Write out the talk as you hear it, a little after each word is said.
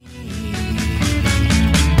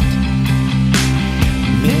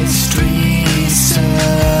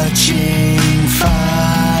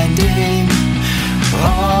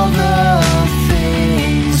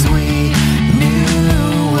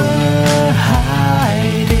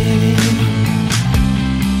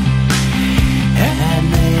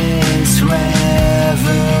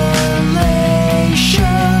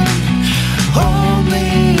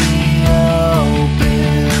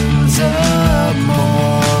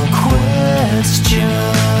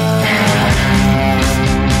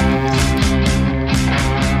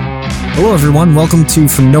Hello, everyone. Welcome to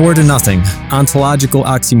From Nowhere to Nothing, Ontological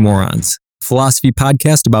Oxymorons, a philosophy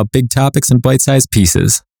podcast about big topics and bite-sized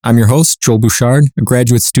pieces. I'm your host, Joel Bouchard, a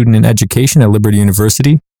graduate student in education at Liberty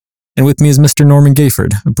University, and with me is Mr. Norman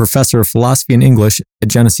Gayford, a professor of philosophy and English at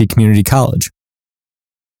Genesee Community College.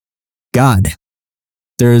 God.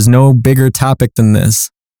 There is no bigger topic than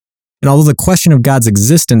this. And although the question of God's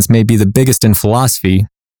existence may be the biggest in philosophy,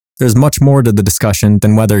 there's much more to the discussion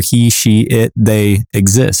than whether he, she, it, they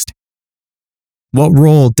exist. What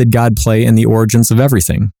role did God play in the origins of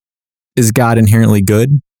everything? Is God inherently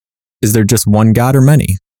good? Is there just one God or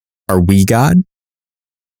many? Are we God?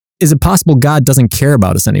 Is it possible God doesn't care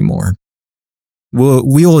about us anymore?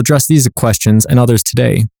 We will address these questions and others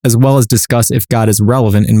today, as well as discuss if God is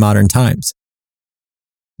relevant in modern times.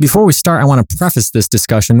 Before we start, I want to preface this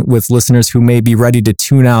discussion with listeners who may be ready to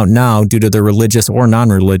tune out now due to their religious or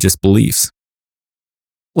non-religious beliefs.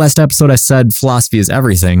 Last episode, I said philosophy is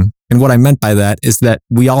everything, and what I meant by that is that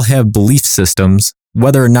we all have belief systems,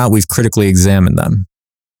 whether or not we've critically examined them.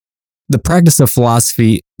 The practice of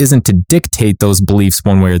philosophy isn't to dictate those beliefs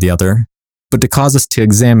one way or the other, but to cause us to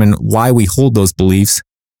examine why we hold those beliefs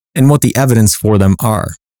and what the evidence for them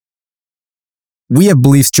are. We have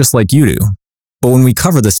beliefs just like you do, but when we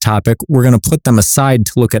cover this topic, we're going to put them aside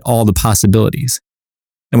to look at all the possibilities,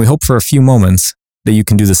 and we hope for a few moments that you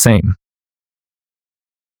can do the same.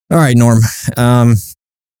 All right, Norm. I'm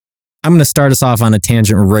going to start us off on a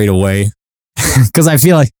tangent right away because I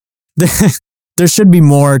feel like there should be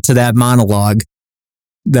more to that monologue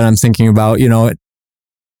that I'm thinking about.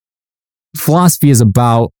 Philosophy is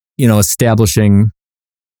about, establishing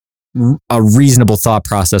a reasonable thought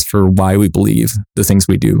process for why we believe the things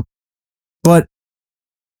we do. But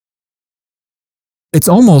it's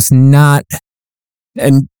almost not,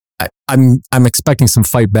 and I'm expecting some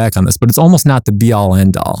fight back on this, but it's almost not the be all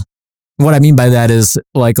end all. What I mean by that is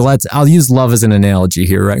I'll use love as an analogy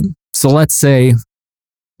here, right? So let's say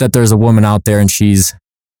that there's a woman out there and she's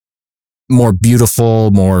more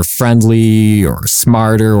beautiful, more friendly, or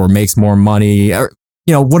smarter, or makes more money, or,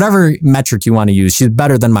 whatever metric you want to use. She's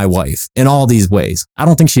better than my wife in all these ways. I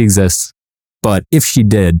don't think she exists, but if she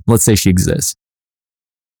did, let's say she exists.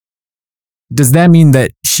 Does that mean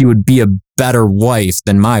that she would be a better wife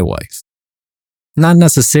than my wife? Not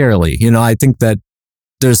necessarily. I think that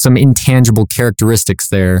there's some intangible characteristics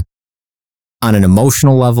there on an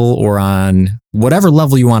emotional level or on whatever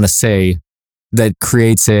level you want to say that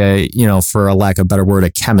creates for a lack of a better word,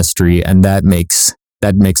 a chemistry, and that makes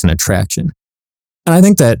an attraction. And I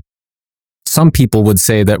think that some people would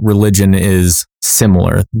say that religion is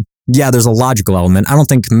similar. Yeah, there's a logical element. I don't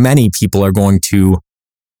think many people are going to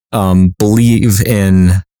believe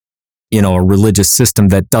in, a religious system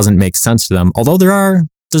that doesn't make sense to them. Although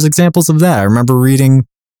there's examples of that. I remember reading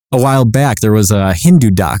a while back, there was a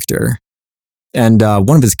Hindu doctor, and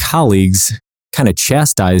one of his colleagues kind of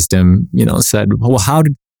chastised him, said, well, how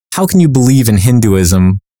can you believe in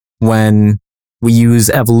Hinduism when we use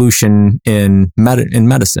evolution in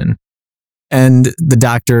medicine? And the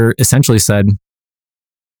doctor essentially said,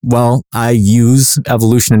 well, I use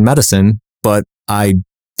evolution in medicine, but I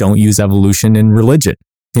don't use evolution in religion,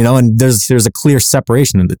 and there's a clear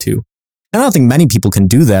separation in the two. And I don't think many people can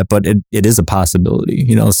do that, but it is a possibility,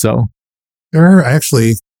 so. There are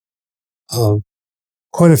actually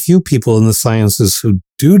quite a few people in the sciences who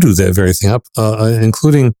do that very thing,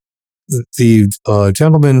 including the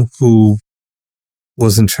gentleman who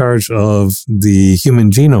was in charge of the Human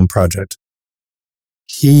Genome Project.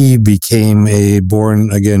 He became a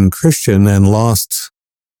born-again Christian and lost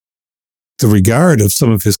the regard of some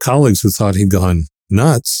of his colleagues who thought he'd gone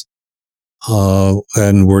nuts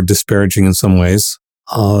and were disparaging in some ways.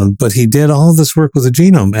 But he did all this work with the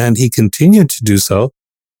genome, and he continued to do so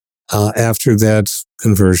after that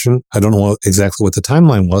conversion. I don't know exactly what the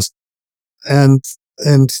timeline was. And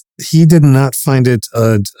he did not find it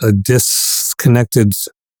a disconnected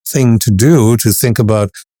thing to do, to think about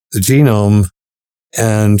the genome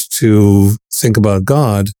and to think about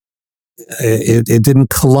God. It didn't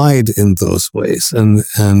collide in those ways.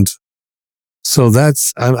 And so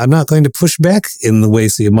I'm not going to push back in the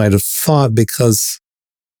ways that you might have thought, because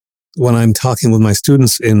when I'm talking with my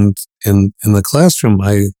students in the classroom,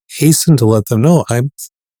 I hasten to let them know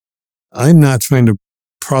I'm not trying to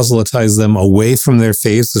proselytize them away from their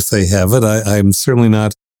faith if they have it. I'm certainly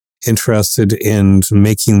not interested in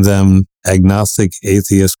making them agnostic,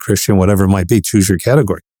 atheist, Christian, whatever it might be. Choose your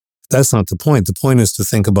category. That's not the point. The point is to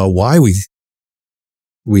think about why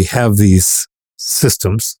we have these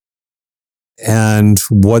systems and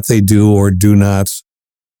what they do or do not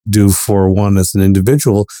do for one as an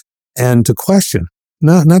individual, and to question,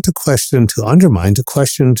 not to question to undermine, to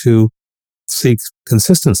question to seek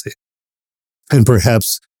consistency. And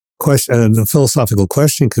perhaps a philosophical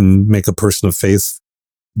question can make a person of faith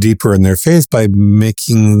deeper in their faith by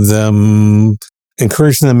encouraging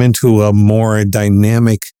them into a more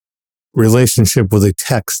dynamic relationship with a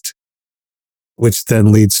text, which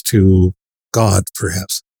then leads to God,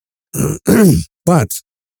 perhaps. But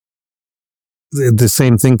the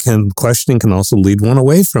same thing questioning can also lead one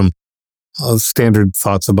away from standard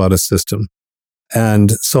thoughts about a system.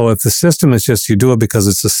 And so if the system is just, you do it because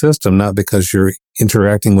it's a system, not because you're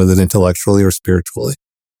interacting with it intellectually or spiritually,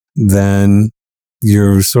 then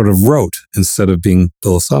you're sort of rote instead of being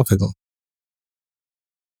philosophical.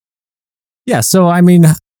 Yeah. So,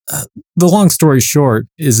 the long story short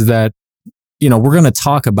is that, we're going to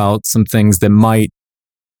talk about some things that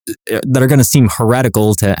are going to seem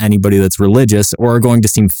heretical to anybody that's religious, or are going to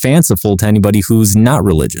seem fanciful to anybody who's not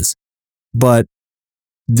religious. But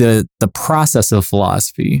the process of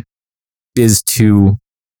philosophy is to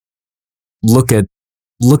look at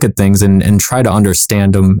things and try to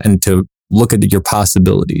understand them, and to look at your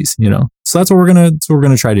possibilities, So that's what we're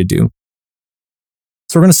gonna try to do.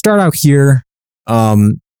 So we're gonna start out here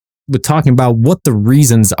with talking about what the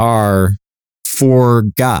reasons are for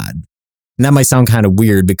God. And that might sound kind of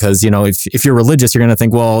weird because, if you're religious, you're going to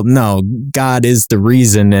think, well, no, God is the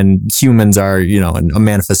reason and humans are, a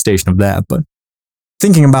manifestation of that. But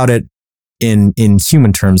thinking about it in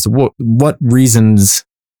human terms, what reasons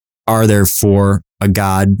are there for a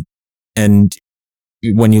God? And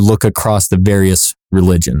when you look across the various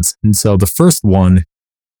religions. And so the first one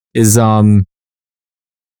is, the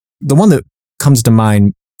one that comes to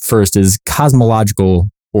mind first is cosmological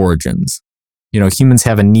origins. Humans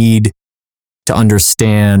have a need to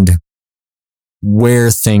understand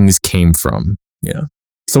where things came from. Yeah.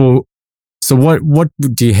 So what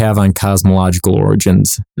do you have on cosmological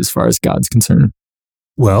origins as far as God's concerned?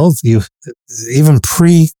 Well, you even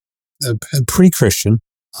pre-Christian,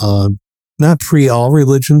 not pre all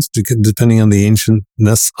religions, depending on the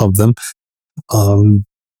ancientness of them.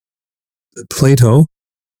 Plato,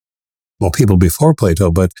 well, people before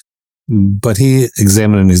Plato, but he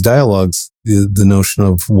examined in his dialogues the notion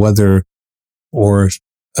of whether, or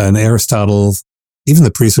an Aristotle, even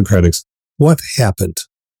the pre-Socratics, what happened?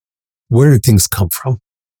 Where did things come from?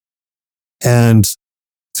 And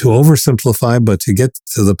to oversimplify, but to get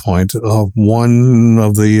to the point, one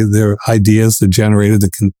of their ideas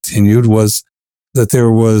that continued was that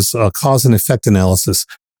there was a cause and effect analysis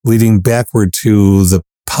leading backward to the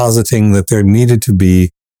positing that there needed to be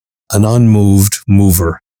an unmoved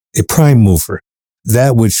mover, a prime mover,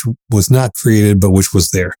 that which was not created, but which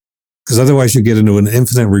was there. Because otherwise you get into an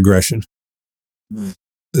infinite regression.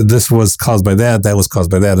 This was caused by that was caused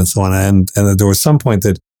by that, and so on. And there was some point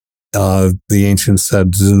that the ancients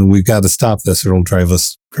said, we've got to stop this, or it'll drive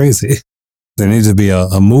us crazy. There needs to be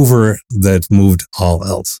a mover that moved all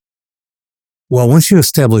else. Well, once you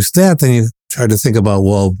establish that, then you try to think about,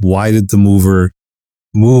 well, why did the mover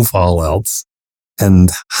move all else? And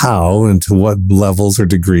how, and to what levels or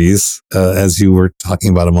degrees, as you were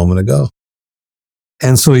talking about a moment ago.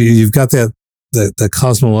 And so you've got the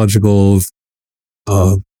cosmological,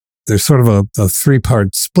 there's sort of a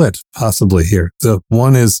three-part split possibly here. The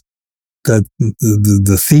one is that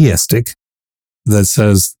the theistic, that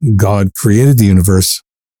says God created the universe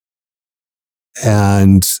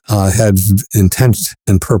and had intent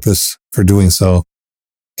and purpose for doing so,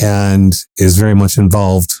 and is very much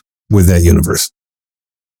involved with that universe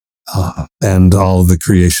and all of the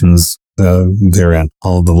creations therein,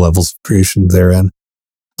 all of the levels of creation therein.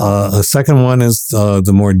 A second one is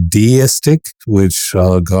the more deistic, which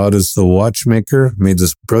God is the watchmaker, made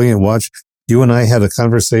this brilliant watch. You and I had a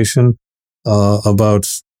conversation about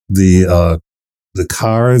the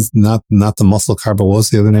car, not the muscle car, but what was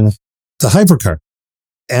the other name? The hypercar.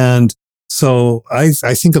 And so I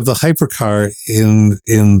think of the hypercar in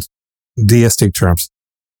deistic terms.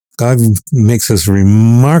 God makes this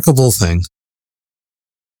remarkable thing,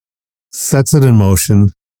 sets it in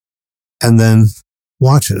motion, and then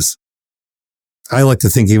watches. I like to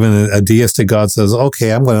think even a deistic God says,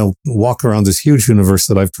 okay, I'm going to walk around this huge universe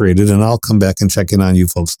that I've created, and I'll come back and check in on you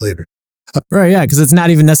folks later. Right, yeah, because it's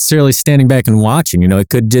not even necessarily standing back and watching. It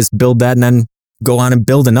could just build that and then go on and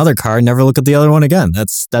build another car and never look at the other one again.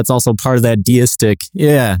 That's also part of that deistic.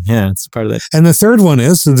 Yeah, it's part of that. And the third one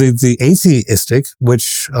is the atheistic,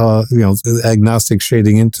 which, agnostic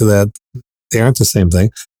shading into that. They aren't the same thing,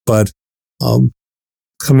 but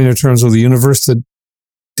coming to terms with a universe that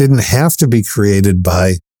didn't have to be created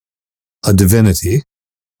by a divinity,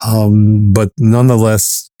 but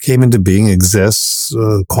nonetheless came into being, exists.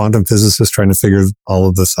 Quantum physicists trying to figure all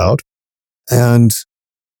of this out. And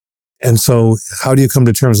And so how do you come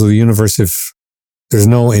to terms with the universe if there's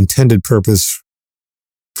no intended purpose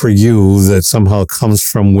for you that somehow comes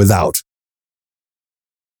from without?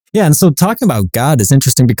 Yeah. And so talking about God is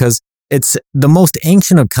interesting because it's the most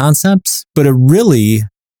ancient of concepts, but it really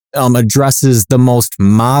addresses the most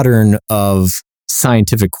modern of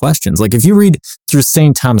scientific questions. Like if you read through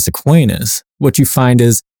St. Thomas Aquinas, what you find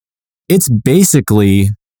is it's basically,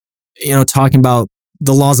 talking about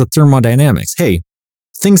the laws of thermodynamics. Hey,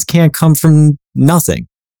 things can't come from nothing.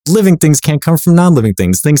 Living things can't come from non-living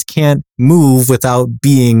things. Things can't move without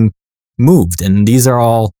being moved. And these are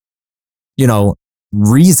all,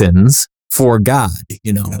 reasons for God,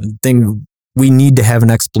 thing we need to have an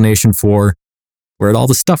explanation for where did all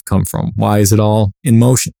the stuff come from? Why is it all in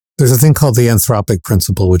motion? There's a thing called the anthropic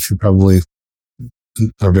principle, which you probably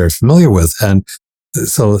are very familiar with. And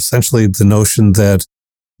so essentially the notion that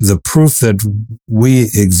the proof that we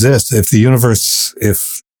exist, if the universe,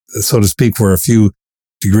 if so to speak, were a few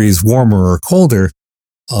degrees warmer or colder,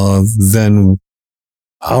 then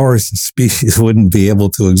our species wouldn't be able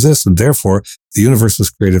to exist. And therefore the universe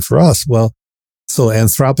was created for us. Well, so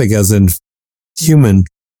anthropic as in human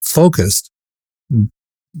focused.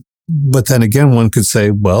 But then again, one could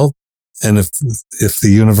say, well, and if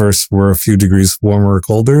the universe were a few degrees warmer or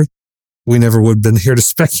colder, we never would have been here to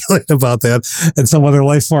speculate about that, and some other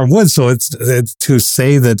life form would. So it's to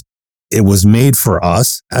say that it was made for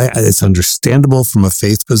us. It's understandable from a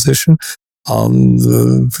faith position,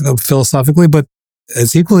 philosophically, but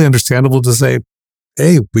it's equally understandable to say,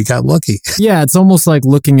 hey, we got lucky. Yeah, it's almost like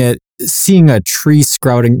seeing a tree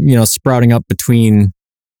sprouting up between,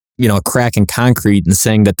 a crack in concrete and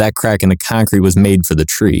saying that crack in the concrete was made for the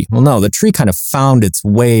tree. Well, no, the tree kind of found its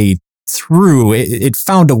way through. It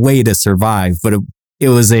found a way to survive, but it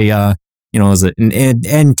was an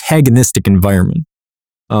antagonistic environment.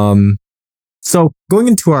 So going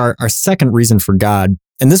into our second reason for God,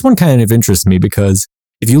 and this one kind of interests me because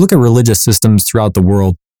if you look at religious systems throughout the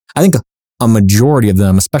world, I think a majority of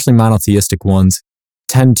them, especially monotheistic ones,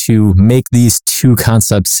 tend to make these two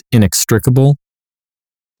concepts inextricable.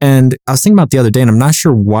 And I was thinking about the other day, and I'm not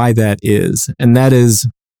sure why that is. And that is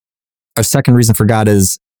our second reason for God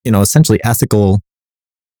is, essentially ethical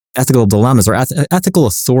dilemmas or ethical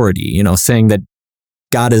authority, saying that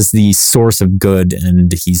God is the source of good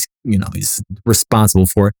and he's responsible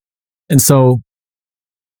for it. And so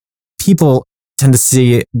people tend to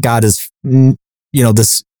see God as,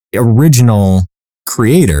 this original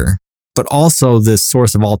creator, but also this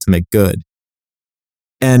source of ultimate good.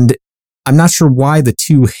 And I'm not sure why the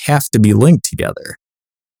two have to be linked together,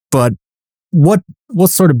 but what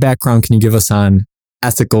sort of background can you give us on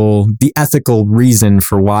the ethical reason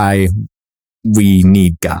for why we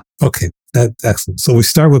need God? Okay, excellent. So we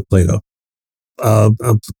start with Plato.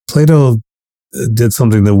 Plato did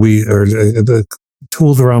something that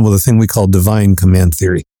tooled around with a thing we call divine command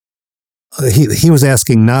theory. He was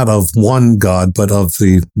asking not of one god, but of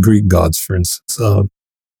the Greek gods, for instance.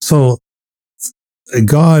 So a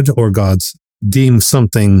god or gods deem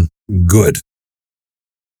something good.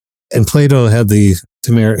 And Plato had the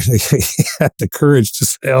courage to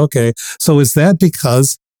say, okay, so is that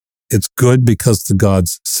because it's good because the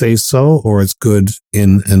gods say so, or it's good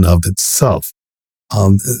in and of itself?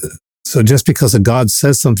 So just because a god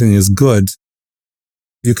says something is good,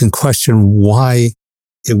 you can question why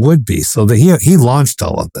it would be. So he launched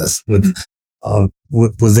all of this with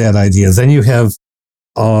that idea. Then you have,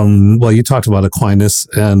 you talked about Aquinas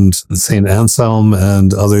and Saint Anselm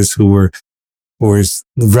and others who were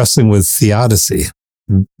wrestling with theodicy,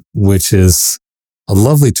 which is a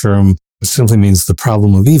lovely term, which simply means the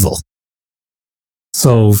problem of evil.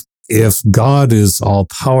 So if God is all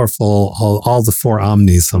powerful, all the four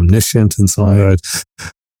omnis, omniscient and so on,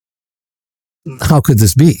 how could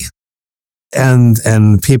this be? And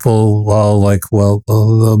people,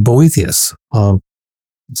 Boethius,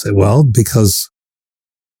 say, because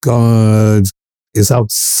God is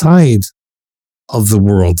outside of the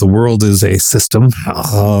world. The world is a system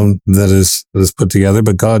that is put together,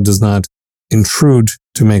 but God does not intrude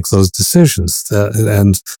to make those decisions.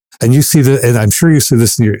 And you see that, and I'm sure you see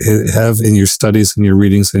this in your studies and your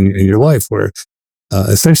readings in your life, where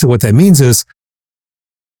essentially what that means is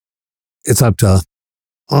it's up to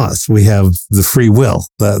us. We have the free will.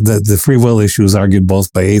 The free will issue is argued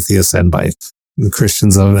both by atheists and by the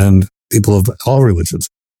Christians and people of all religions.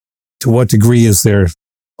 To what degree is there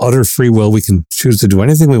utter free will? We can choose to do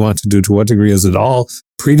anything we want to do. To what degree is it all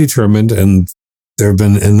predetermined? And there have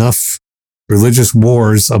been enough religious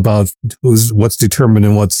wars about what's determined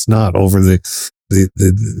and what's not over the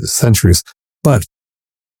centuries. But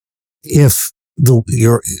if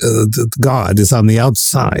the God is on the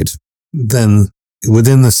outside then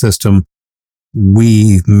within the system,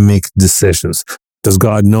 we make decisions. Does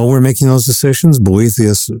God know we're making those decisions?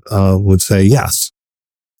 Boethius would say yes.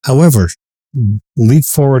 However, leap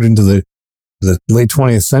forward into the late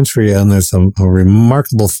 20th century, and there's a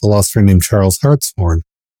remarkable philosopher named Charles Hartshorne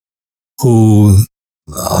who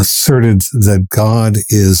asserted that God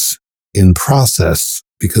is in process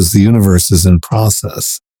because the universe is in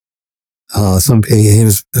process. He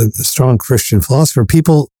was a strong Christian philosopher.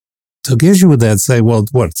 People took issue with that, say, well,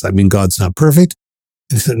 what? I mean, God's not perfect?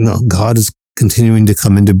 He said, no, God is continuing to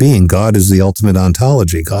come into being. God is the ultimate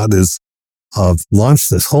ontology. God is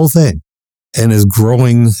launched this whole thing and is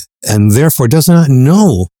growing, and therefore does not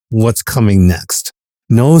know what's coming next.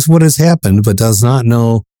 Knows what has happened, but does not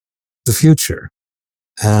know the future.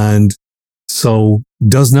 And so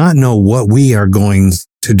does not know what we are going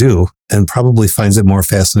to do, and probably finds it more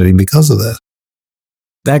fascinating because of that.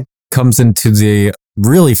 That comes into the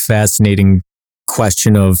really fascinating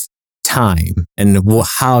question of time and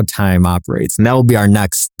how time operates, and that'll be our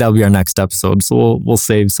next episode. So we'll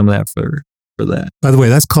save some of that for that. By the way,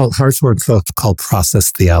 that's called Hartshorne called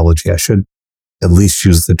process theology. I should at least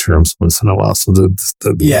use the terms once in a while. So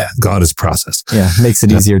God is process. Yeah, makes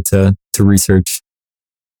it easier to research.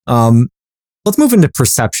 Let's move into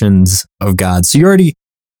perceptions of God. So you already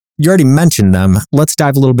mentioned them. Let's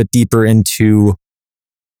dive a little bit deeper into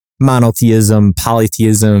monotheism,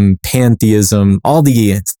 polytheism, pantheism, all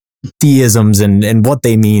the theisms and what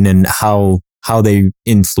they mean and how they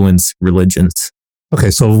influence religions. Okay,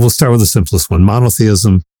 so we'll start with the simplest one.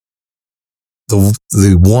 Monotheism,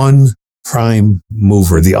 the one prime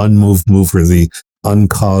mover, the unmoved mover, the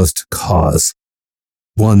uncaused cause,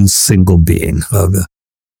 one single being.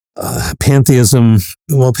 Pantheism,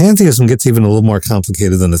 well, pantheism gets even a little more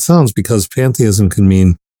complicated than it sounds, because pantheism can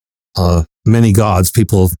mean many gods.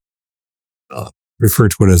 People refer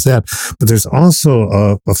to it as that. But there's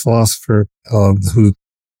also a philosopher who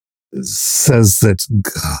says that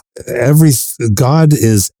God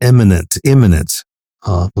is immanent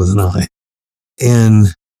with an I, in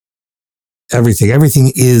everything.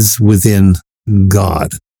 Everything is within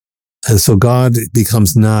God. And so God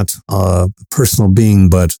becomes not a personal being,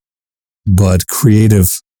 but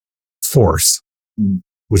creative force,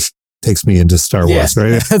 which takes me into Star Wars,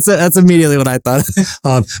 right? That's immediately what I thought.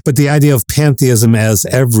 But the idea of pantheism as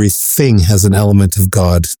everything has an element of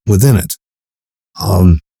God within it.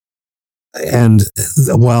 And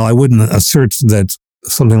while I wouldn't assert that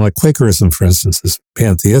something like Quakerism, for instance, is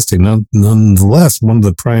pantheistic, nonetheless, one of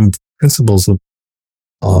the prime principles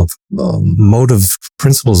of motive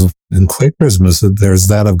principles in Quakerism is that there's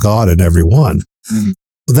that of God in everyone. Mm-hmm.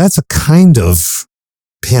 That's a kind of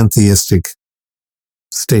pantheistic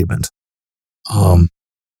statement.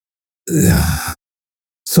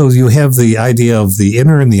 So you have the idea of the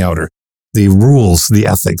inner and the outer, the rules, the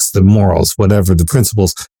ethics, the morals, whatever, the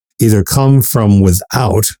principles either come from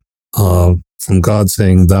without, from God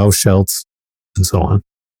saying, thou shalt, and so on,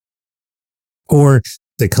 or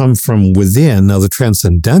they come from within. Now, the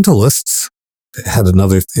transcendentalists had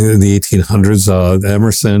another in the 1800s,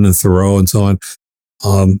 Emerson and Thoreau and so on,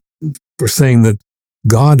 were saying that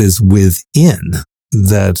God is within,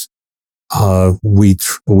 that we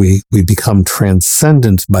become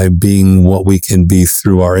transcendent by being what we can be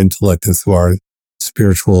through our intellect and through our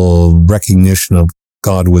spiritual recognition of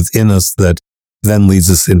God within us, that then leads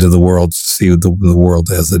us into the world to see the world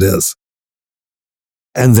as it is.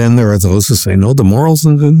 And then there are those who say, no, the morals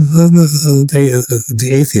and the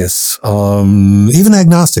atheists, even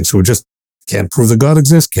agnostics who just can't prove that God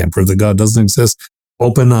exists, can't prove that God doesn't exist,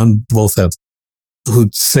 open on both ends, who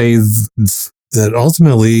say that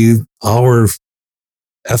ultimately our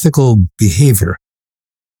ethical behavior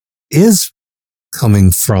is coming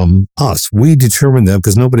from us. We determine that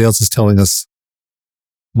because nobody else is telling us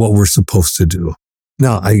what we're supposed to do.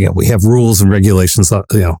 Now, we have rules and regulations,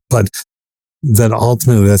 but that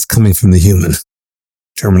ultimately that's coming from the human,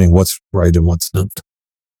 determining what's right and what's not.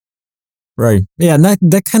 Right. Yeah. And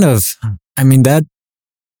that kind of, that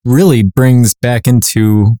really brings back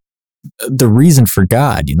into the reason for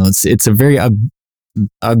God. It's a very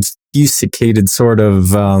obfuscated sort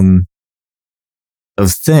of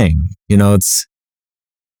thing.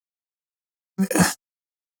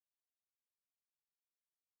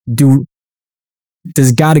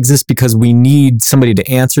 Does God exist because we need somebody to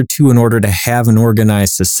answer to in order to have an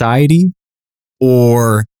organized society?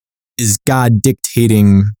 Or is God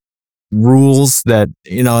dictating rules that,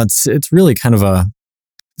 it's really kind of a...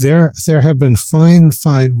 There have been fine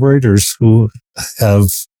writers who have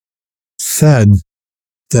said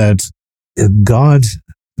that if God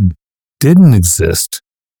didn't exist,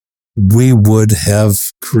 we would have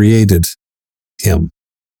created him.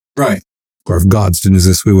 Right. Or if gods didn't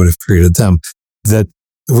exist, we would have created them.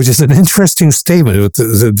 Which is an interesting statement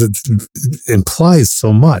that implies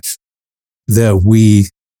so much that we,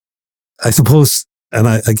 I suppose, and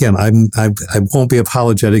I won't be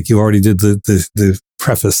apologetic. You already did the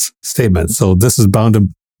preface statement. So this is bound to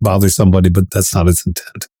bother somebody, but that's not its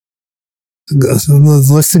intent.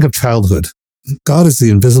 Let's think of childhood. God is the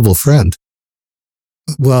invisible friend.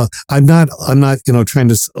 Well, I'm not, trying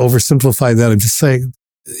to oversimplify that. I'm just saying,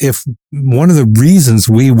 if one of the reasons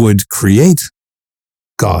we would create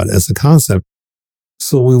God as a concept,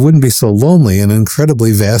 so we wouldn't be so lonely in an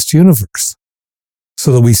incredibly vast universe,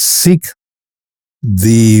 so that we seek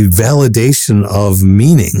the validation of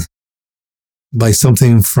meaning by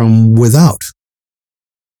something from without.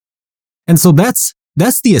 And so that's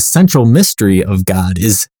the essential mystery of God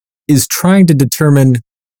is trying to determine,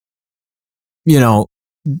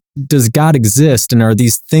 does God exist, and are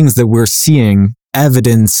these things that we're seeing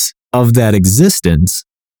evidence of that existence,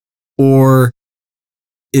 or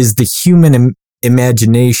is the human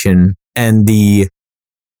imagination and the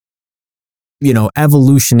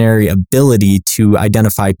evolutionary ability to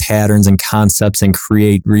identify patterns and concepts and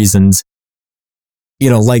create reasons,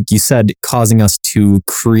 like you said, causing us to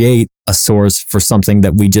create a source for something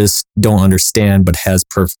that we just don't understand but has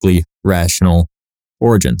perfectly rational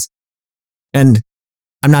origins. And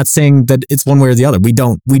I'm not saying that it's one way or the other. We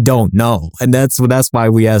don't know. And that's why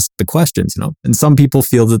we ask the questions, And some people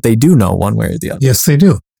feel that they do know one way or the other. Yes, they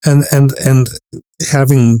do. And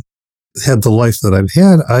having had the life that I've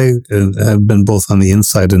had, I have been both on the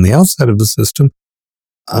inside and the outside of the system.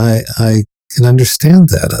 I can understand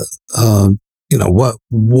that.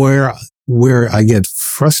 Where I get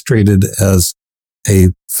frustrated as a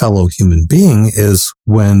fellow human being is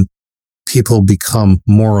when people become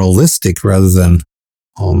moralistic rather than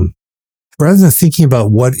thinking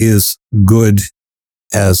about what is good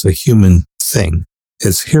as a human thing.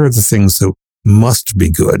 It's here are the things that must be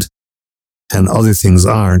good and other things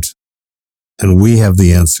aren't. And we have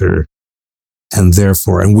the answer, and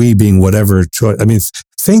therefore, and we being whatever choice. I mean,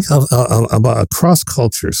 think about across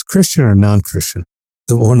cultures, Christian or non-Christian.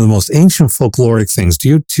 One of the most ancient folkloric things. Do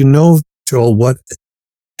you know, Joel, what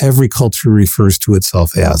every culture refers to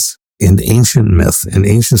itself as in ancient myth, in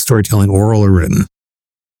ancient storytelling, oral or written?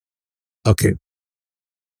 Okay.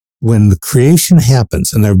 When the creation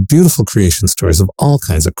happens, and there are beautiful creation stories of all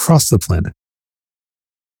kinds across the planet,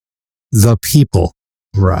 the people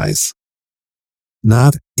rise.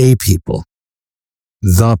 Not a people,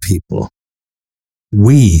 the people.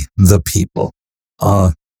 We, the people.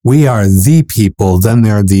 We are the people, then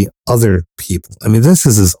there are the other people. I mean, this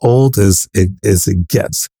is as old as it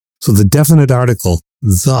gets. So the definite article,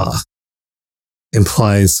 the,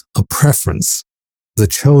 implies a preference, the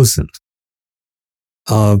chosen.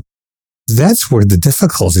 That's where the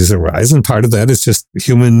difficulties arise. And part of that is just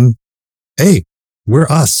human, hey, we're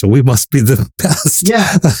us, so we must be the best.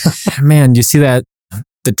 Yeah. Man, you see that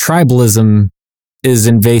the tribalism is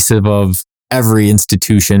invasive of every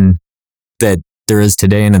institution that there is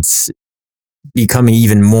today, and it's becoming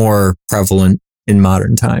even more prevalent in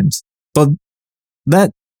modern times. But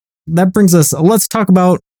that brings us, let's talk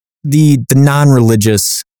about the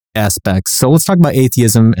non-religious aspects. So let's talk about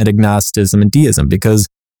atheism and agnosticism and deism, because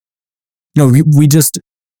we just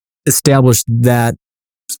established that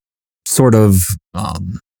sort of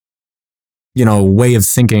way of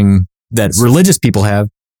thinking that religious people have.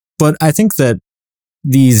 But I think that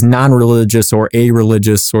these non-religious or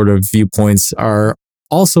a-religious sort of viewpoints are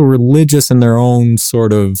also religious in their own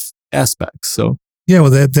sort of aspects. So yeah, well,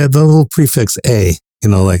 that the little prefix a,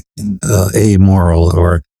 like amoral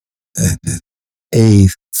or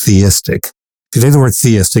atheistic. If you take the word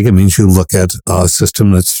theistic, it means you look at a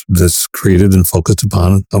system that's created and focused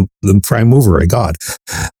upon the prime mover, a god.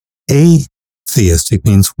 Atheistic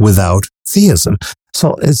means without theism.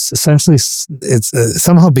 So it's essentially,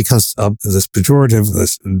 somehow becomes this pejorative,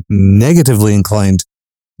 this negatively inclined,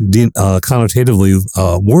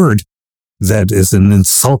 connotatively word that is an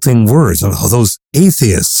insulting word. Those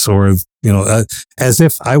atheists, or, as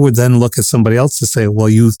if I would then look at somebody else to say, well,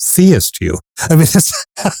 you theist, you. I mean,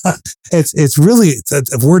 it's really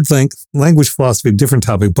a word language philosophy, different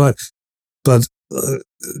topic, but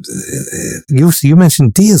you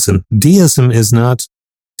mentioned deism. Deism is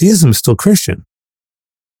still Christian.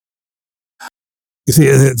 You see,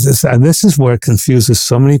 this is where it confuses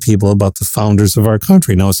so many people about the founders of our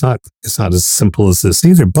country. Now, it's not as simple as this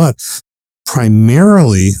either, but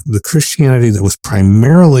primarily the Christianity that was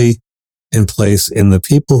primarily in place in the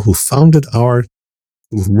people who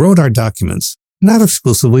who wrote our documents, not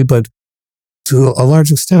exclusively, but to a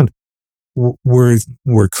large extent,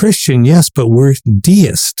 we're Christian, yes, but we're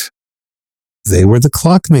deist. They were the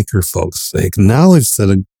clockmaker folks. They acknowledged that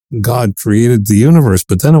a God created the universe,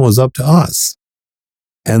 but then it was up to us.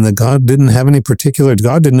 And that God didn't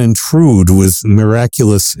intrude with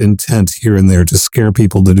miraculous intent here and there to scare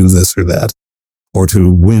people to do this or that, or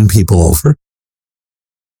to win people over.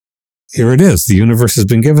 Here it is. The universe has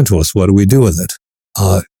been given to us. What do we do with it?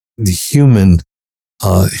 The human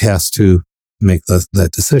has to make that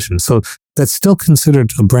decision. So that's still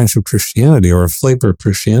considered a branch of Christianity or a flavor of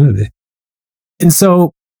Christianity. And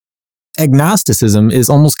so agnosticism is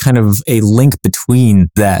almost kind of a link between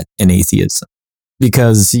that and atheism,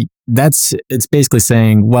 because it's basically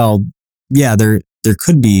saying, well, yeah, there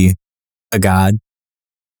could be a God,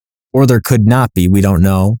 or there could not be. We don't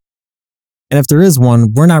know. And if there is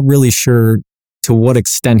one, we're not really sure to what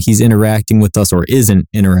extent he's interacting with us or isn't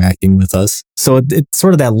interacting with us. So it's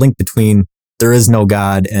sort of that link between there is no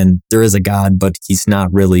God and there is a God, but he's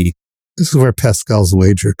not really. This is where Pascal's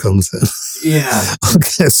wager comes in. Yeah.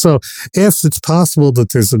 Okay. So if it's possible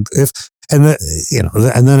that and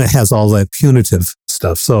then it has all that punitive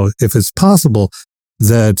stuff. So if it's possible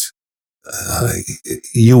that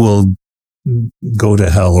you will go to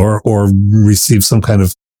hell or receive some kind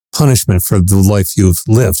of punishment for the life you've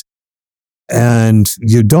lived, and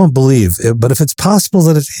you don't believe it, but if it's possible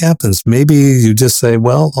that it happens, maybe you just say,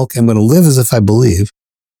 well, okay, I'm going to live as if I believe,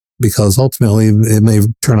 because ultimately it may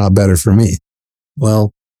turn out better for me.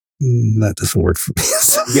 Well, that doesn't work for me.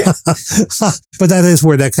 Yeah. But that is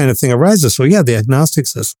where that kind of thing arises. So yeah, the agnostic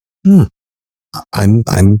says,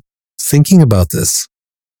 I'm thinking about this.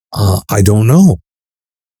 I don't know.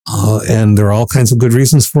 And there are all kinds of good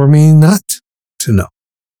reasons for me not to know.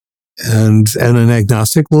 And an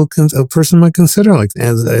agnostic a person might consider, like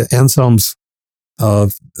Anselm's,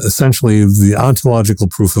 essentially the ontological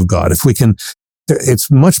proof of God. If we can, it's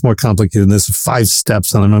much more complicated than this, 5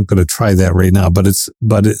 steps, and I'm not going to try that right now, but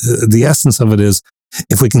the essence of it is,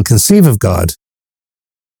 if we can conceive of God,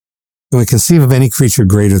 can we conceive of any creature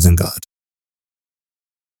greater than God?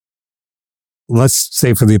 Let's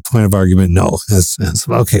say for the point of argument, no.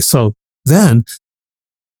 Okay, so then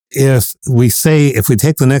if we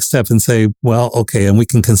take the next step and say, well, okay, and we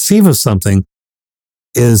can conceive of something,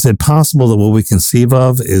 is it possible that what we conceive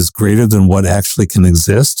of is greater than what actually can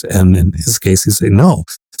exist? And in his case, he say no.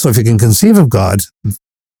 So if you can conceive of God,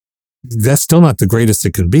 that's still not the greatest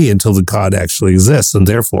it can be until the God actually exists. And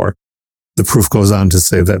therefore, the proof goes on to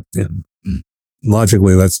say that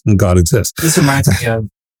logically, that's God exists.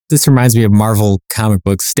 This reminds me of Marvel comic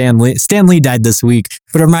books. Stan Lee died this week,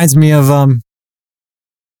 but it reminds me of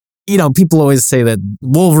people always say that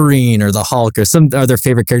Wolverine or the Hulk or some are their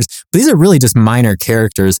favorite characters, but these are really just minor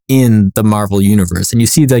characters in the Marvel universe. And you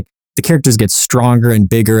see the characters get stronger and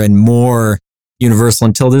bigger and more universal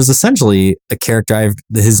until there's essentially a character,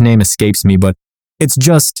 his name escapes me, but it's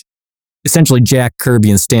just essentially Jack Kirby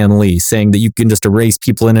and Stan Lee saying that you can just erase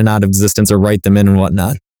people in and out of existence or write them in and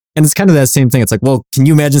whatnot. And it's kind of that same thing. It's like, well, can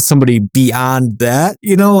you imagine somebody beyond that?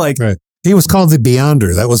 Right. He was called the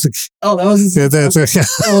Beyonder. That was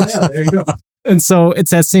there you go. And so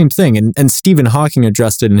it's that same thing. And Stephen Hawking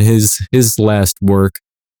addressed it in his last work.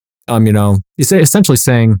 He's essentially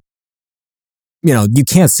saying, you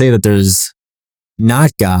can't say that there's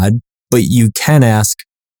not God, but you can ask,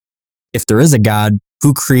 if there is a God,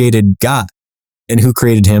 who created God and who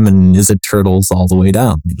created him, and is it turtles all the way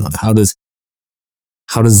down? How does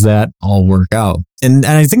that all work out? And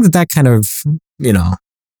I think that kind of,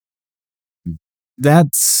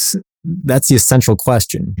 that's the essential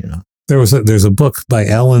question. There's a book by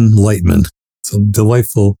Alan Lightman. It's a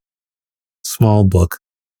delightful small book.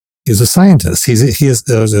 He's a scientist. He is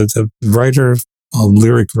a writer, a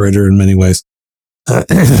lyric writer in many ways.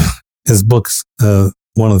 His books,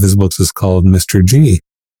 one of his books is called Mr. G,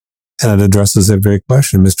 and it addresses that very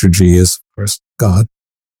question. Mr. G is, of course, God,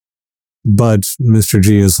 but Mr.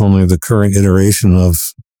 G is only the current iteration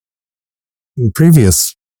of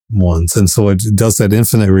previous ones. And so it does that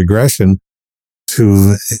infinite regression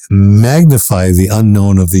to magnify the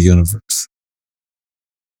unknown of the universe.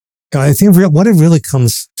 I think what it really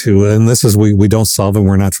comes to, and this is, we don't solve it,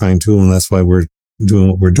 we're not trying to, and that's why we're doing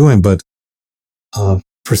what we're doing. But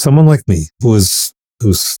for someone like me who's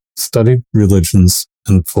studied religions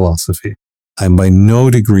and philosophy, I'm by no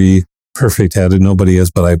degree perfect at it. Nobody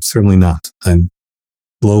is, but I'm certainly not. I'm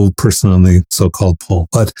low person on the so-called pole.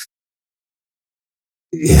 But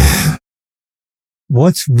yeah,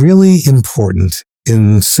 what's really important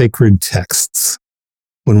in sacred texts,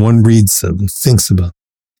 when one reads them and thinks about them,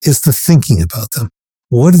 is the thinking about them.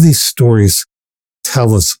 What do these stories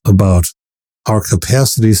tell us about our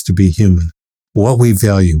capacities to be human? what we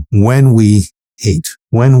value, when we hate,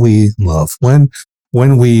 when we love, when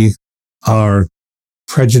we are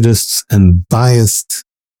prejudiced and biased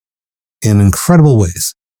in incredible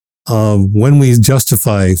ways, when we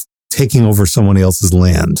justify taking over someone else's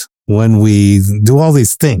land, when we do all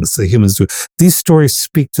these things that humans do. These stories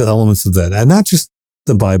speak to elements of that, and not just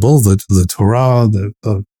the Bible, the Torah, the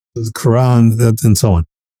Quran, and so on,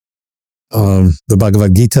 the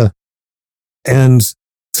Bhagavad Gita. And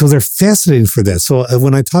so they're fascinated for that. So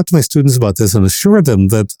when I talk to my students about this and assure them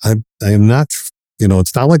that I am not,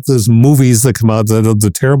 it's not like those movies that come out,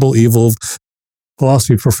 the terrible, evil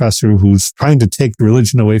philosophy professor who's trying to take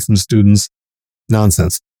religion away from students.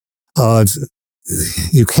 Nonsense.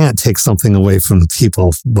 You can't take something away from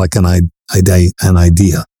people like an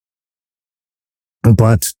idea.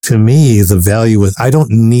 But to me, the value is, I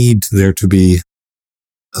don't need there to be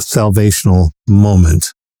a salvational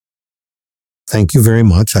moment. Thank you very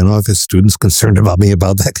much. I know I've had students concerned about me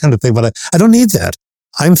about that kind of thing, but I don't need that.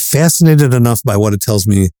 I'm fascinated enough by what it tells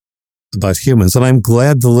me about humans. And I'm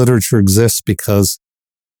glad the literature exists because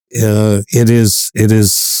it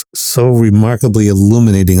is so remarkably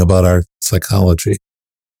illuminating about our psychology.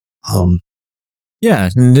 Yeah,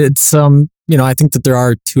 and it's I think that there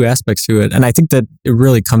are two aspects to it, and I think that it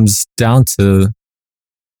really comes down to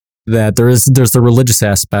that there's the religious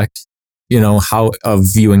aspect, how of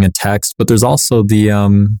viewing a text, but there's also the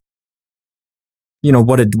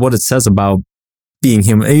what it says about being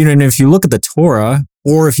human. And if you look at the Torah,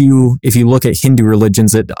 or if you look at Hindu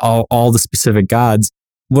religions, at all the specific gods,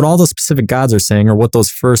 what all those specific gods are saying, or what those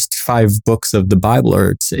first 5 books of the Bible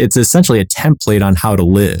are, it's essentially a template on how to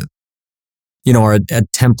live, or a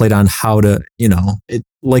template on how to,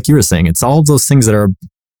 like you were saying, it's all of those things that are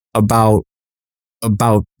about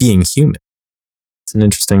being human. It's an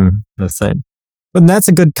interesting thing. But that's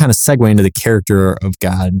a good kind of segue into the character of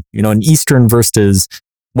God, an Eastern versus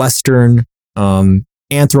Western,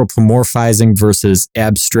 anthropomorphizing versus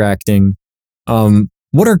abstracting.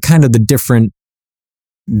 What are kind of the different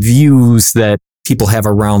views that people have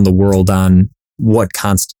around the world on what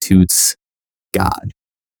constitutes God?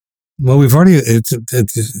 Well, we've already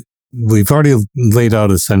laid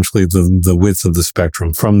out essentially the width of the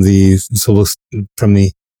spectrum from the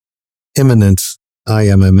immanent,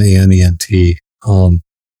 IMMANENT,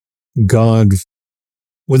 God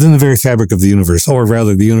within the very fabric of the universe, or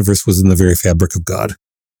rather the universe was in the very fabric of God,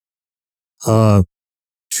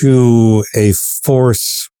 to a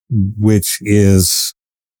force which is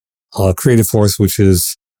a creative force which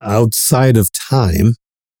is outside of time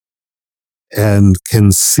and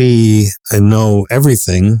can see and know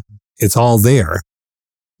everything. It's all there,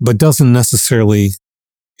 but doesn't necessarily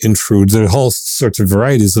intrude. There are whole sorts of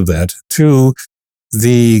varieties of that, to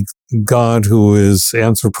the God who is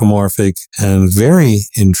anthropomorphic and very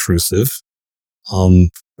intrusive,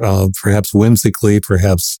 perhaps whimsically,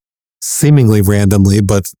 perhaps seemingly randomly,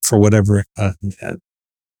 but for whatever,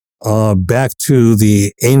 back to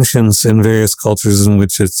the ancients in various cultures in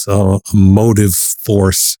which it's a motive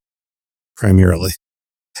force primarily,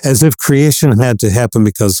 as if creation had to happen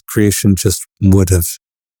because creation just would have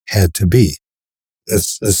had to be.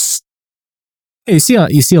 You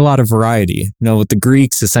see a lot of variety. With the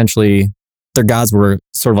Greeks, essentially, their gods were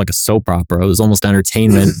sort of like a soap opera. It was almost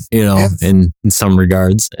entertainment, in some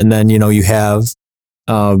regards. And then, you have,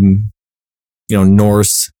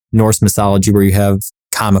 Norse mythology, where you have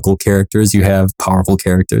comical characters, you have powerful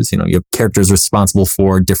characters, you have characters responsible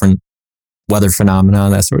for different weather phenomena,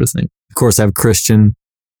 that sort of thing. Of course, I have Christian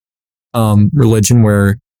religion,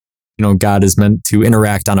 where God is meant to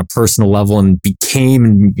interact on a personal level and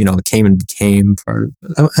became part of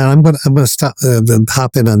it. And I'm going to stop and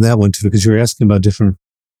hop in on that one too, because you were asking about different.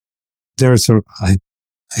 I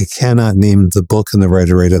cannot name the book and the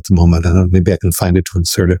writer right at the moment. Maybe I can find it to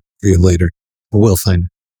insert it for you later. We'll find it.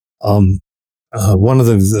 One of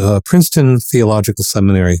the Princeton Theological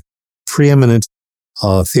Seminary, preeminent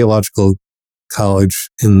theological college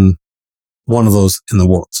in one of those in the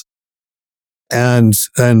world. And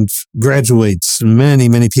graduates,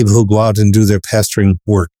 many people who go out and do their pastoring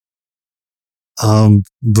work.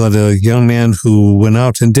 But a young man who went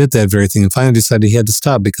out and did that very thing and finally decided he had to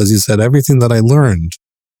stop, because he said, everything that I learned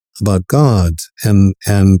about God and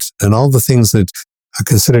all the things that are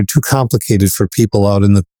considered too complicated for people out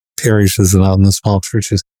in the parishes and out in the small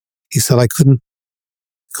churches, he said, I couldn't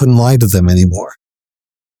lie to them anymore.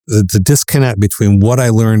 The disconnect between what I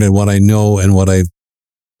learned and what I know and what I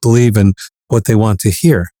believe and what they want to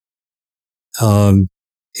hear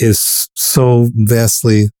is so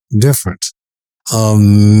vastly different.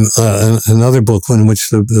 Another book in which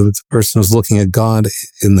the person was looking at God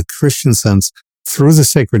in the Christian sense through the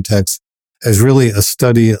sacred text as really a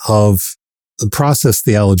study of the process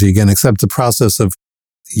theology again, except the process of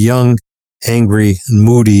young, angry, and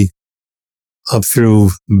moody up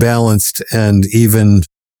through balanced and even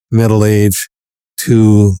middle age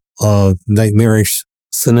to nightmarish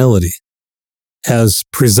senility as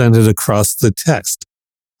presented across the text.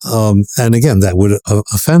 And again, that would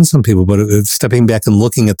offend some people, but stepping back and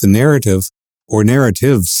looking at the narrative or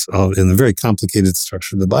narratives in the very complicated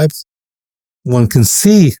structure of the Bible, one can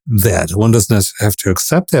see that. One doesn't have to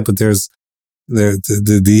accept that, but there's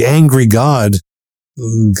the angry God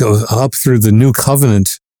goes up through the new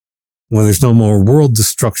covenant when there's no more world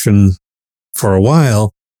destruction for a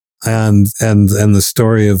while, and the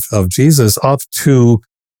story of Jesus up to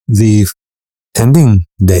the ending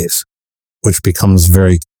days, which becomes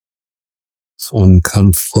very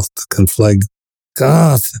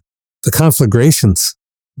the conflagrations,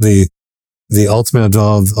 the ultimate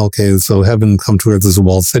of, okay, so heaven come to earth as a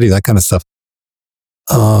walled city, that kind of stuff.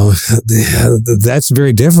 That's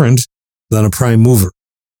very different than a prime mover.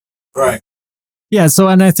 Right. Yeah. So,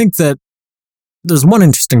 and I think that there's one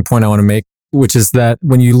interesting point I want to make, which is that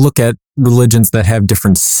when you look at religions that have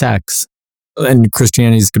different sects, and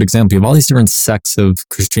Christianity is a good example, you have all these different sects of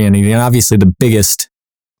Christianity, and obviously the biggest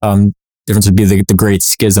difference would be the great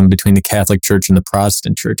schism between the Catholic Church and the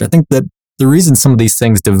Protestant Church. I think that the reason some of these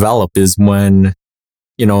things develop is when,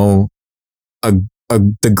 you know,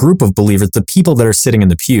 the group of believers, the people that are sitting in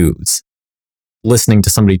the pews, listening to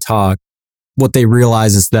somebody talk, what they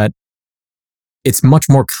realize is that it's much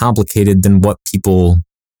more complicated than what people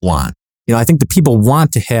want. You know, I think the people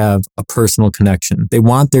want to have a personal connection. They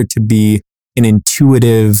want there to be an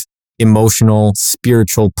intuitive, emotional,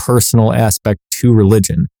 spiritual, personal aspect to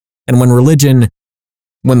religion. And when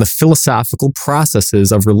the philosophical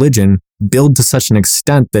processes of religion build to such an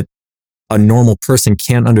extent that a normal person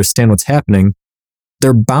can't understand what's happening,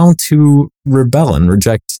 they're bound to rebel and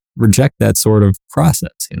reject that sort of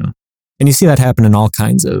process, you know. And you see that happen in all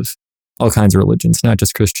kinds of religions, not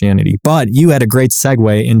just Christianity. But you had a great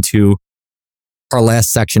segue into our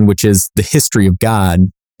last section, which is the history of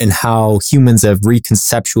God and how humans have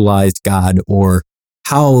reconceptualized God, or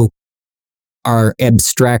how our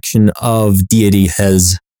abstraction of deity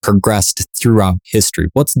has progressed throughout history.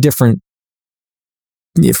 What's different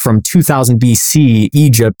from 2000 BC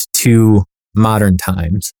Egypt to modern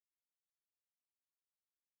times?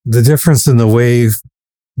 The difference in the way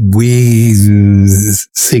we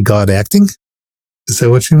see God acting? Is that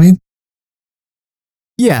what you mean?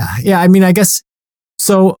 Yeah. I mean, I guess,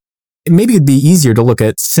 so maybe it'd be easier to look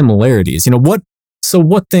at similarities. You know, what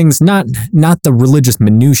things, not the religious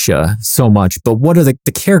minutia so much, but what are the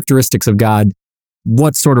characteristics of God?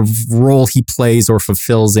 What sort of role he plays or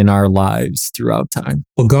fulfills in our lives throughout time?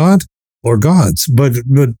 Well, God or gods, but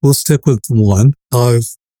we'll stick with one.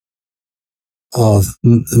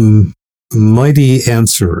 Mighty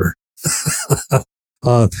answerer,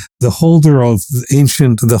 the holder of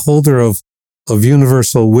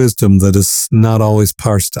universal wisdom that is not always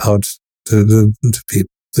parsed out to people.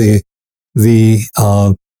 The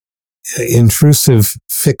intrusive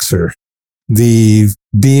fixer, the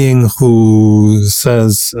being who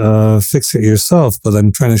says, fix it yourself, but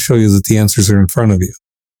I'm trying to show you that the answers are in front of you.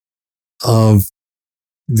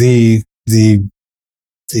 The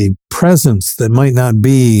presence that might not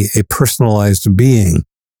be a personalized being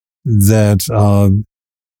that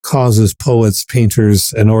causes poets,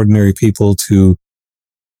 painters, and ordinary people to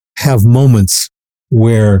have moments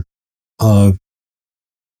where, a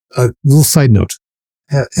little side note,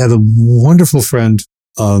 had a wonderful friend,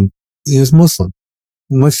 he was Muslim,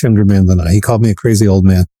 much younger man than I. He called me a crazy old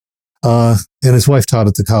man. And his wife taught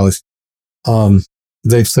at the college.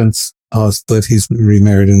 They've since split. He's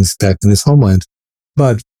remarried and is back in his homeland.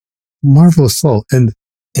 But marvelous soul. And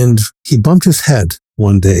he bumped his head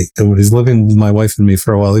one day. And he's living with my wife and me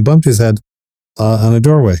for a while. He bumped his head on a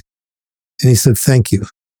doorway. And he said, thank you.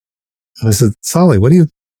 And I said, Sally, what are you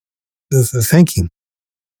thanking?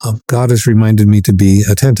 God has reminded me to be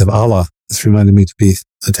attentive. Allah has reminded me to be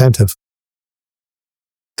attentive.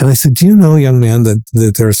 And I said, do you know, young man,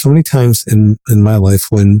 that there are so many times in my life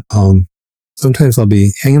when sometimes I'll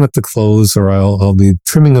be hanging up the clothes, or I'll be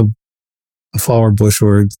trimming a flower bush,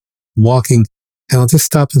 or walking, and I'll just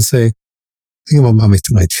stop and say, think about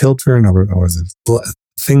my children, or the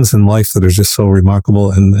things in life that are just so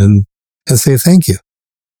remarkable, and say thank you.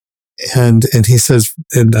 And he says,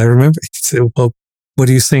 and I remember he said, well, what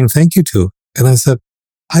are you saying thank you to? And I said,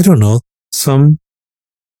 I don't know, something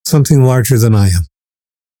larger than I am.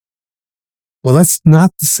 Well, that's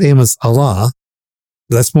not the same as Allah.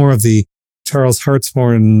 That's more of the Charles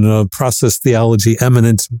Hartsmore process theology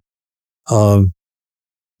eminent.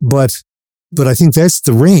 But But I think that's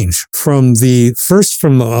the range from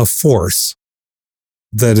a force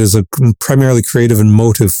that is a primarily creative and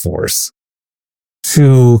motive force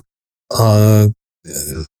to a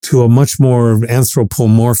much more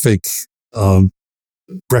anthropomorphic,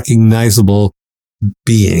 recognizable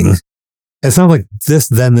being. It's not like this,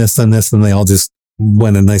 then this, then this, and they all just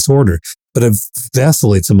went in nice order, but it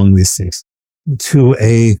vacillates among these things to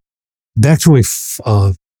a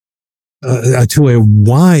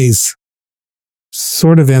wise,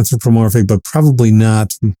 sort of anthropomorphic, but probably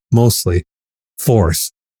not mostly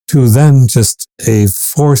force, to then just a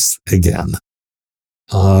force again.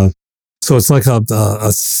 So it's like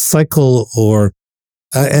a cycle, or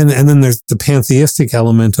and then there's the pantheistic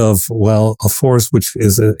element of, well, a force which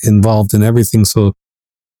is involved in everything. So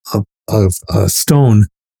a stone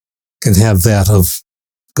can have that of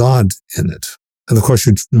God in it, and of course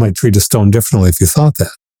you might treat a stone differently if you thought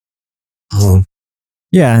that.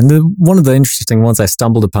 Yeah, and one of the interesting ones I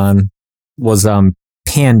stumbled upon was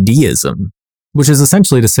pandeism, which is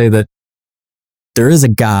essentially to say that there is a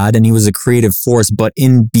God and he was a creative force, but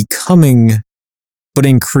in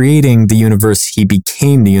creating the universe, he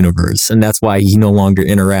became the universe, and that's why he no longer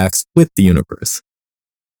interacts with the universe.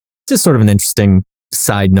 Just sort of an interesting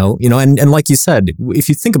side note, and like you said, if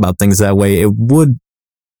you think about things that way, it would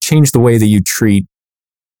change the way that you treat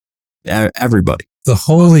everybody. The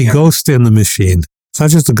Holy Ghost in the machine. It's not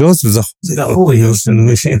just a ghost, it's the Holy Ghost in the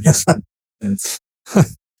machine.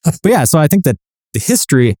 But yeah, so I think that the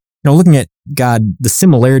history, looking at God, the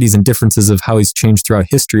similarities and differences of how he's changed throughout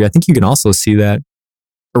history, I think you can also see that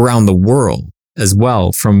around the world as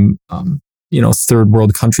well, from, third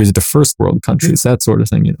world countries to first world countries, that sort of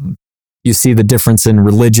thing. You see the difference in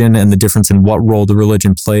religion and the difference in what role the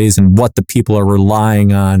religion plays and what the people are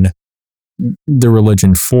relying on the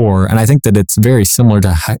religion for. And I think that it's very similar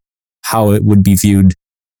to how it would be viewed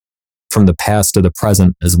from the past to the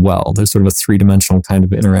present as well. There's sort of a three-dimensional kind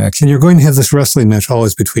of interaction. And you're going to have this wrestling match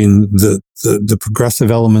always between the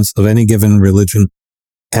progressive elements of any given religion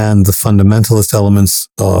and the fundamentalist elements,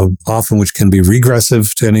 often which can be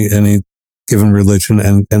regressive to any given religion.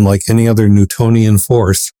 And like any other Newtonian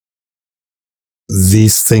force,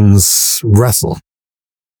 these things wrestle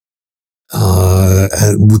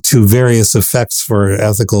to various effects for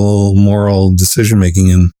ethical, moral decision-making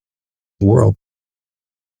in the world.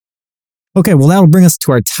 Okay, well, that'll bring us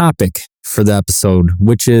to our topic for the episode,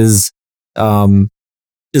 which is there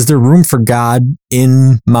room for God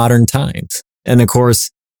in modern times? And of course,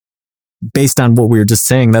 based on what we were just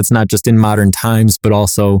saying, that's not just in modern times, but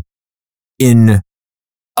also in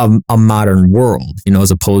a modern world, as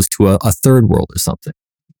opposed to a third world or something.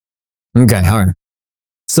 Okay, all right.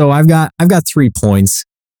 So I've got 3 points,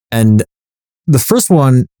 and the first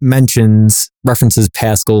one references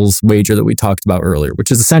Pascal's wager that we talked about earlier,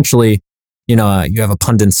 which is essentially, you have a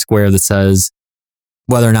Punnett square that says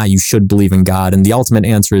whether or not you should believe in God. And the ultimate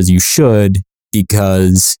answer is you should,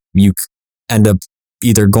 because you end up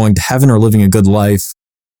either going to heaven or living a good life.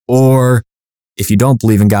 Or if you don't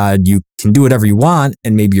believe in God, you can do whatever you want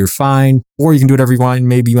and maybe you're fine. Or you can do whatever you want and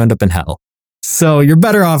maybe you end up in hell. So you're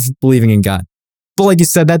better off believing in God. But like you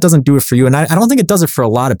said, that doesn't do it for you. And I don't think it does it for a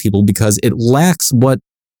lot of people, because it lacks what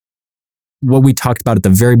we talked about at the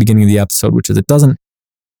very beginning of the episode, which is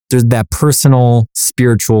there's that personal,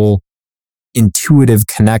 spiritual, intuitive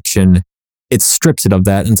connection. It strips it of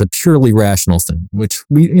that, and it's a purely rational thing, which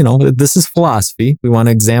this is philosophy. We want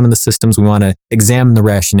to examine the systems. We want to examine the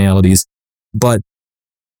rationalities, but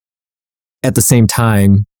at the same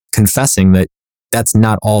time, confessing that that's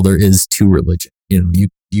not all there is to religion.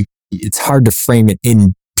 It's hard to frame it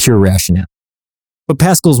in pure rationality. But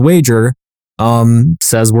Pascal's wager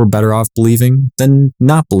says we're better off believing than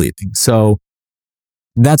not believing. So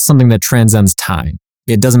that's something that transcends time.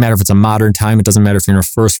 It doesn't matter if it's a modern time. It doesn't matter if you're in a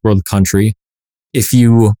first world country. If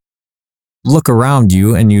you look around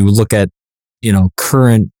you and you look at,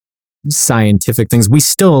 current scientific things, we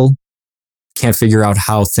still can't figure out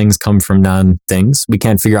how things come from non-things. We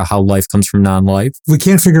can't figure out how life comes from non-life. We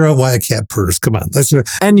can't figure out why a cat purrs. Come on.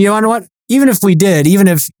 And you know what? Even if we did, even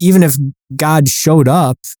if God showed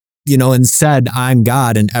up, and said, I'm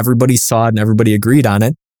God, and everybody saw it and everybody agreed on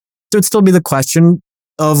it, there'd still be the question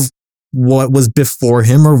of what was before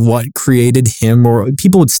him or what created him, or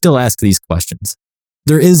people would still ask these questions.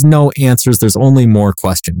 There is no answers. There's only more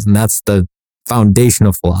questions. And that's the foundation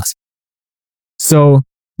of philosophy. So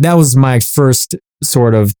that was my first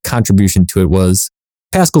sort of contribution to it, was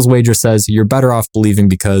Pascal's wager says you're better off believing,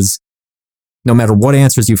 because no matter what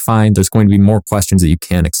answers you find, there's going to be more questions that you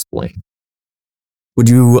can't explain. Would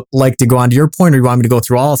you like to go on to your point, or you want me to go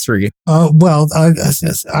through all three? Well,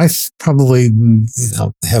 I probably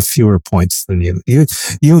have fewer points than you.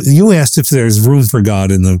 You asked if there's room for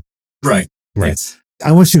God in the Right. Right.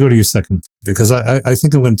 I want you to go to your second, because I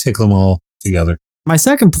think I'm going to take them all together. My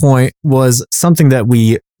second point was something that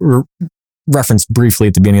we referenced briefly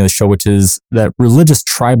at the beginning of the show, which is that religious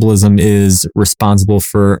tribalism is responsible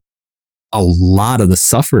for a lot of the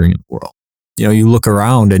suffering in the world. You look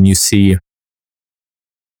around and you see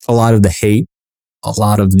a lot of the hate, a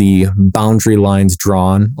lot of the boundary lines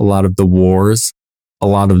drawn, a lot of the wars, a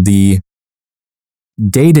lot of the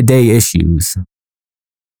day-to-day issues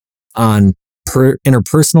on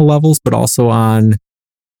interpersonal levels, but also on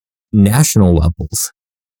national levels,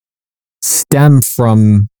 stem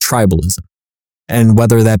from tribalism. And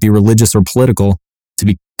whether that be religious or political, to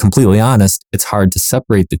be completely honest, it's hard to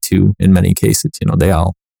separate the two in many cases. They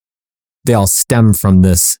all stem from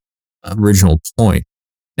this original point.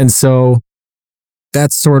 And so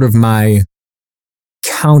that's sort of my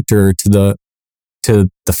counter to the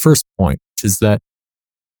first point, which is that,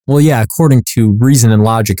 well, yeah, according to reason and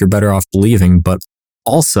logic, you're better off believing, but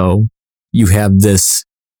also you have this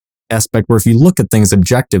aspect where if you look at things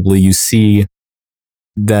objectively, you see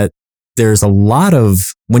that there's a lot of,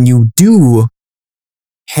 when you do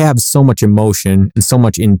have so much emotion and so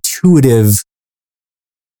much intuitive,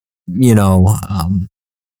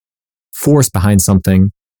 force behind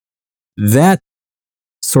something, that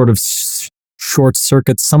sort of short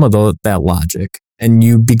circuits some of that logic. And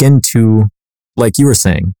you begin to, like you were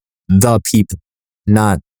saying, the people,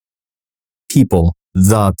 not people,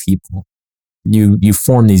 the people. You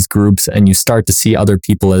form these groups and you start to see other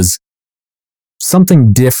people as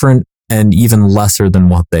something different and even lesser than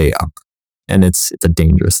what they are. And it's a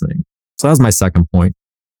dangerous thing. So that was my second point.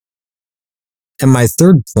 And my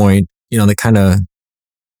third point, that kind of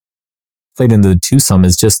played into the two some,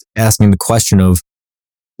 is just asking the question of,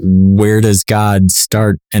 where does God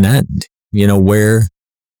start and end? Would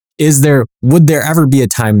there ever be a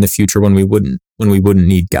time in the future when we wouldn't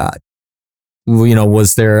need God?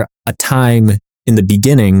 Was there a time in the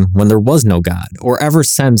beginning when there was no God? Or ever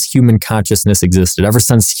since human consciousness existed, ever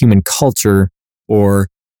since human culture, or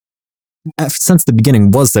since the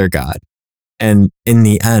beginning, was there God? And in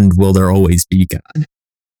the end, will there always be God?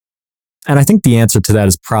 And I think the answer to that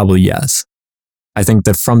is probably yes. I think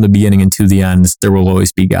that from the beginning and to the end, there will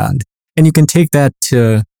always be God. And you can take that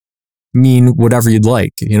to mean whatever you'd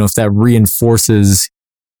like. If that reinforces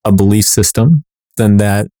a belief system, then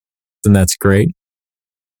that's great.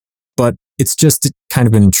 But it's just kind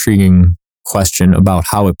of an intriguing question about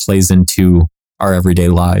how it plays into our everyday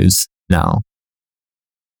lives now.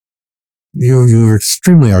 You were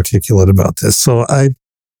extremely articulate about this. So I'm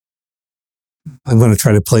going to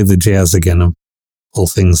try to play the jazz again and pull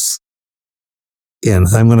things in.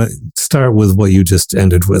 I'm going to start with what you just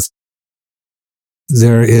ended with.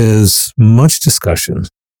 There is much discussion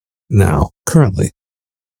now, currently,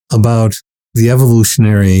 about the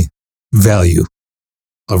evolutionary value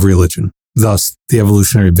of religion, thus the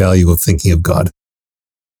evolutionary value of thinking of God.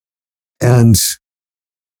 And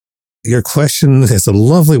your question is a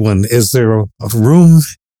lovely one. Is there a room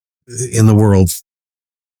in the world,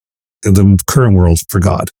 in the current world, for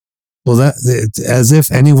God? Well, as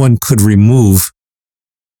if anyone could remove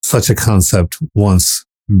such a concept once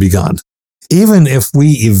begun. Even if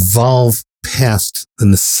we evolve past the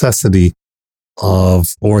necessity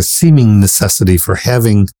of, or seeming necessity for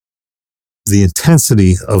having the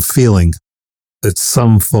intensity of feeling that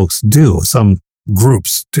some folks do, some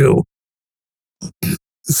groups do.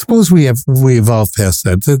 Suppose we evolve past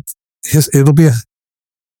that. It'll be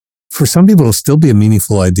for some people, it'll still be a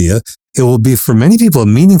meaningful idea. It will be for many people a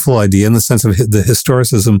meaningful idea in the sense of the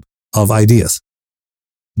historicism of ideas.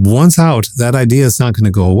 Once out, that idea is not going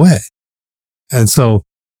to go away. And so,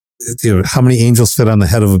 how many angels fit on the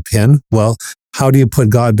head of a pin? Well, how do you put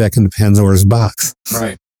God back into Pandora's box?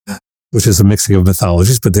 Right. Which is a mixing of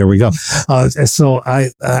mythologies, but there we go. So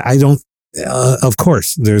I don't, of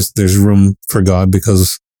course, there's room for God,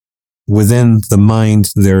 because within the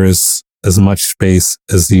mind, there is as much space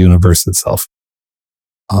as the universe itself.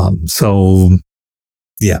 So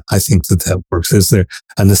yeah, I think that works. Is there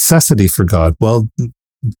a necessity for God? Well,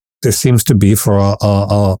 there seems to be for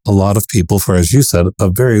a lot of people, for, as you said,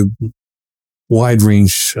 a very wide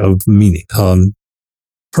range of meaning,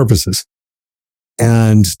 purposes.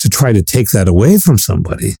 And to try to take that away from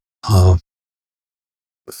somebody,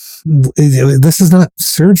 this is not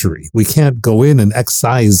surgery. We can't go in and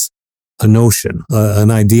excise a notion.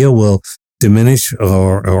 An idea will diminish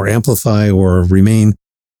or amplify or remain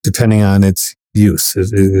depending on its use,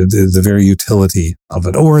 the very utility of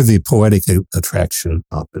it, or the poetic attraction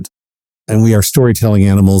of it. And we are storytelling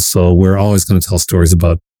animals, so we're always going to tell stories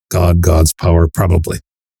about God, God's power, probably.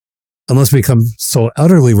 Unless we become so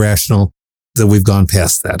utterly rational that we've gone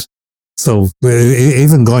past that. So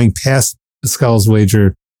even going past Pascal's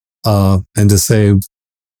wager and to say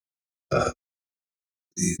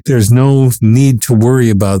there's no need to worry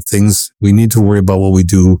about things. We need to worry about what we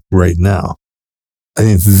do right now. I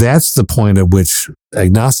think that's the point at which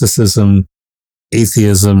agnosticism,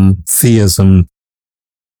 atheism, theism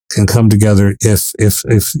can come together if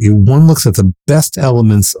one looks at the best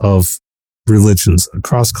elements of religions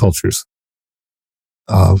across cultures,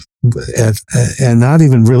 and not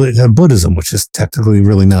even really Buddhism, which is technically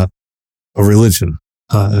really not a religion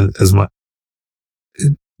as much.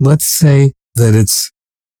 Let's say that it's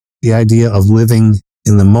the idea of living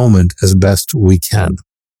in the moment as best we can.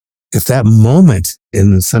 If that moment,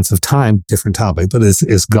 in the sense of time, different topic, but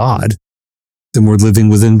is God, then we're living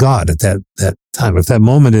within God at that time. If that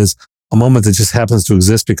moment is a moment that just happens to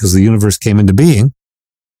exist because the universe came into being,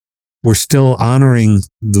 we're still honoring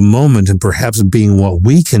the moment and perhaps being what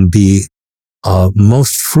we can be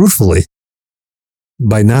most fruitfully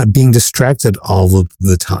by not being distracted all of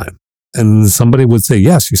the time. And somebody would say,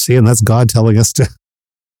 yes, you see, and that's God telling us to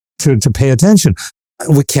pay attention.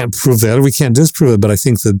 We can't prove that, or we can't disprove it, but I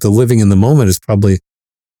think that the living in the moment is probably,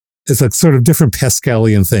 it's a sort of different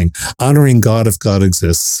Pascalian thing. Honoring God if God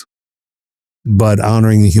exists, but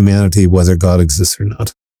honoring humanity whether God exists or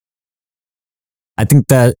not. I think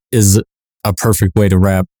that is a perfect way to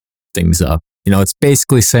wrap things up. It's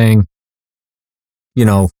basically saying,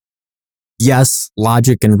 yes,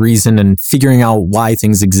 logic and reason and figuring out why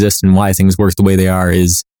things exist and why things work the way they are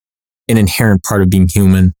is an inherent part of being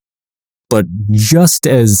human. But just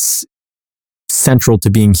as central to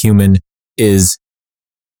being human is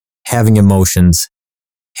having emotions,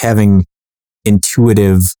 having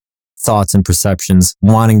intuitive thoughts and perceptions,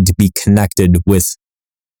 wanting to be connected with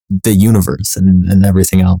the universe and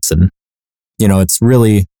everything else. And,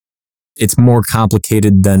 it's more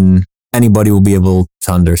complicated than anybody will be able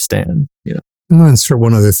to understand. I'm going to insert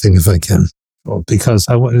one other thing if I can, because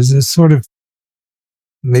it's sort of,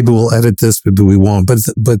 maybe we'll edit this, maybe we won't,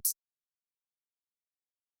 but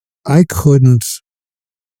I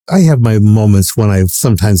have my moments when I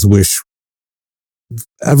sometimes wish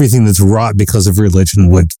everything that's wrought because of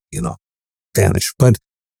religion would, vanish. But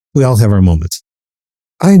we all have our moments.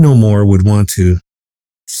 I no more would want to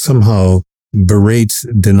somehow berate,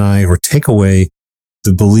 deny, or take away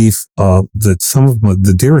the belief that some of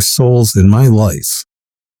the dearest souls in my life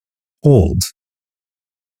hold,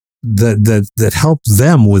 that help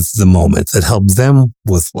them with the moment, that help them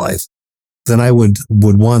with life, then I would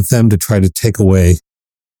want them to try to take away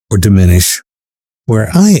or diminish where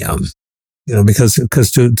I am, because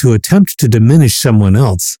to attempt to diminish someone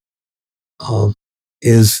else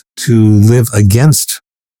is to live against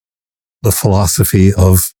the philosophy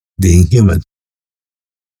of being human.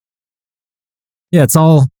 Yeah,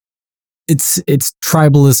 it's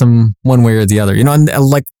tribalism one way or the other, and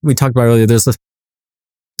like we talked about earlier, there's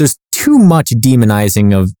too much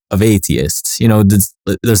demonizing of atheists.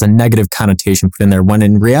 There's a negative connotation put in there when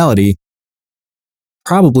in reality,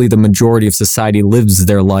 probably the majority of society lives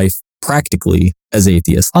their life practically as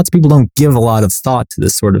atheists. Lots of people don't give a lot of thought to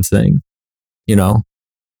this sort of thing,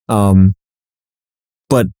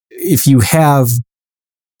 but if you're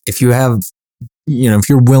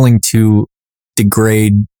willing to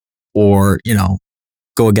degrade or,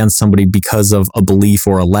 go against somebody because of a belief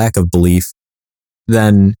or a lack of belief,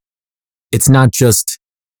 then it's not just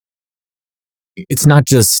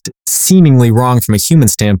seemingly wrong from a human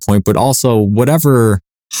standpoint, but also whatever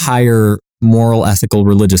higher moral, ethical,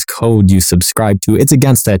 religious code you subscribe to, it's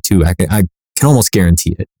against that too. I can almost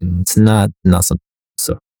guarantee it. It's not something.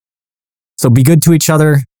 So be good to each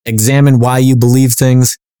other, examine why you believe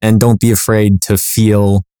things, and don't be afraid to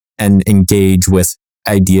feel and engage with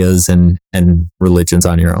ideas and religions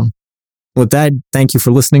on your own. With that, thank you for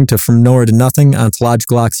listening to From Nowhere to Nothing,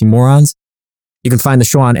 Ontological Oxymorons. You can find the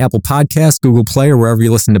show on Apple Podcasts, Google Play, or wherever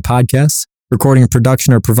you listen to podcasts. Recording and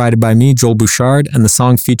production are provided by me, Joel Bouchard, and the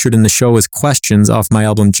song featured in the show is Questions off my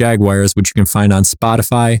album Jaguars, which you can find on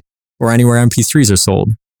Spotify or anywhere MP3s are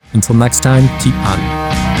sold. Until next time, keep on.